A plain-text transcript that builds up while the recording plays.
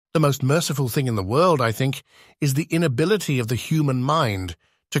The most merciful thing in the world, I think, is the inability of the human mind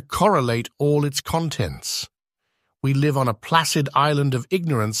to correlate all its contents. We live on a placid island of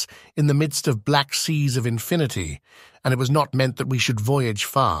ignorance in the midst of black seas of infinity, and it was not meant that we should voyage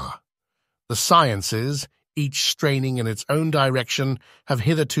far. The sciences, each straining in its own direction, have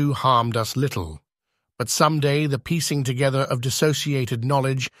hitherto harmed us little. But someday the piecing together of dissociated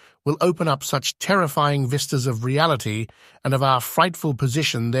knowledge will open up such terrifying vistas of reality and of our frightful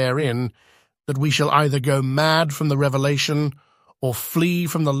position therein that we shall either go mad from the revelation or flee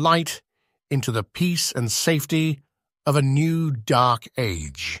from the light into the peace and safety of a new dark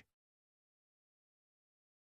age.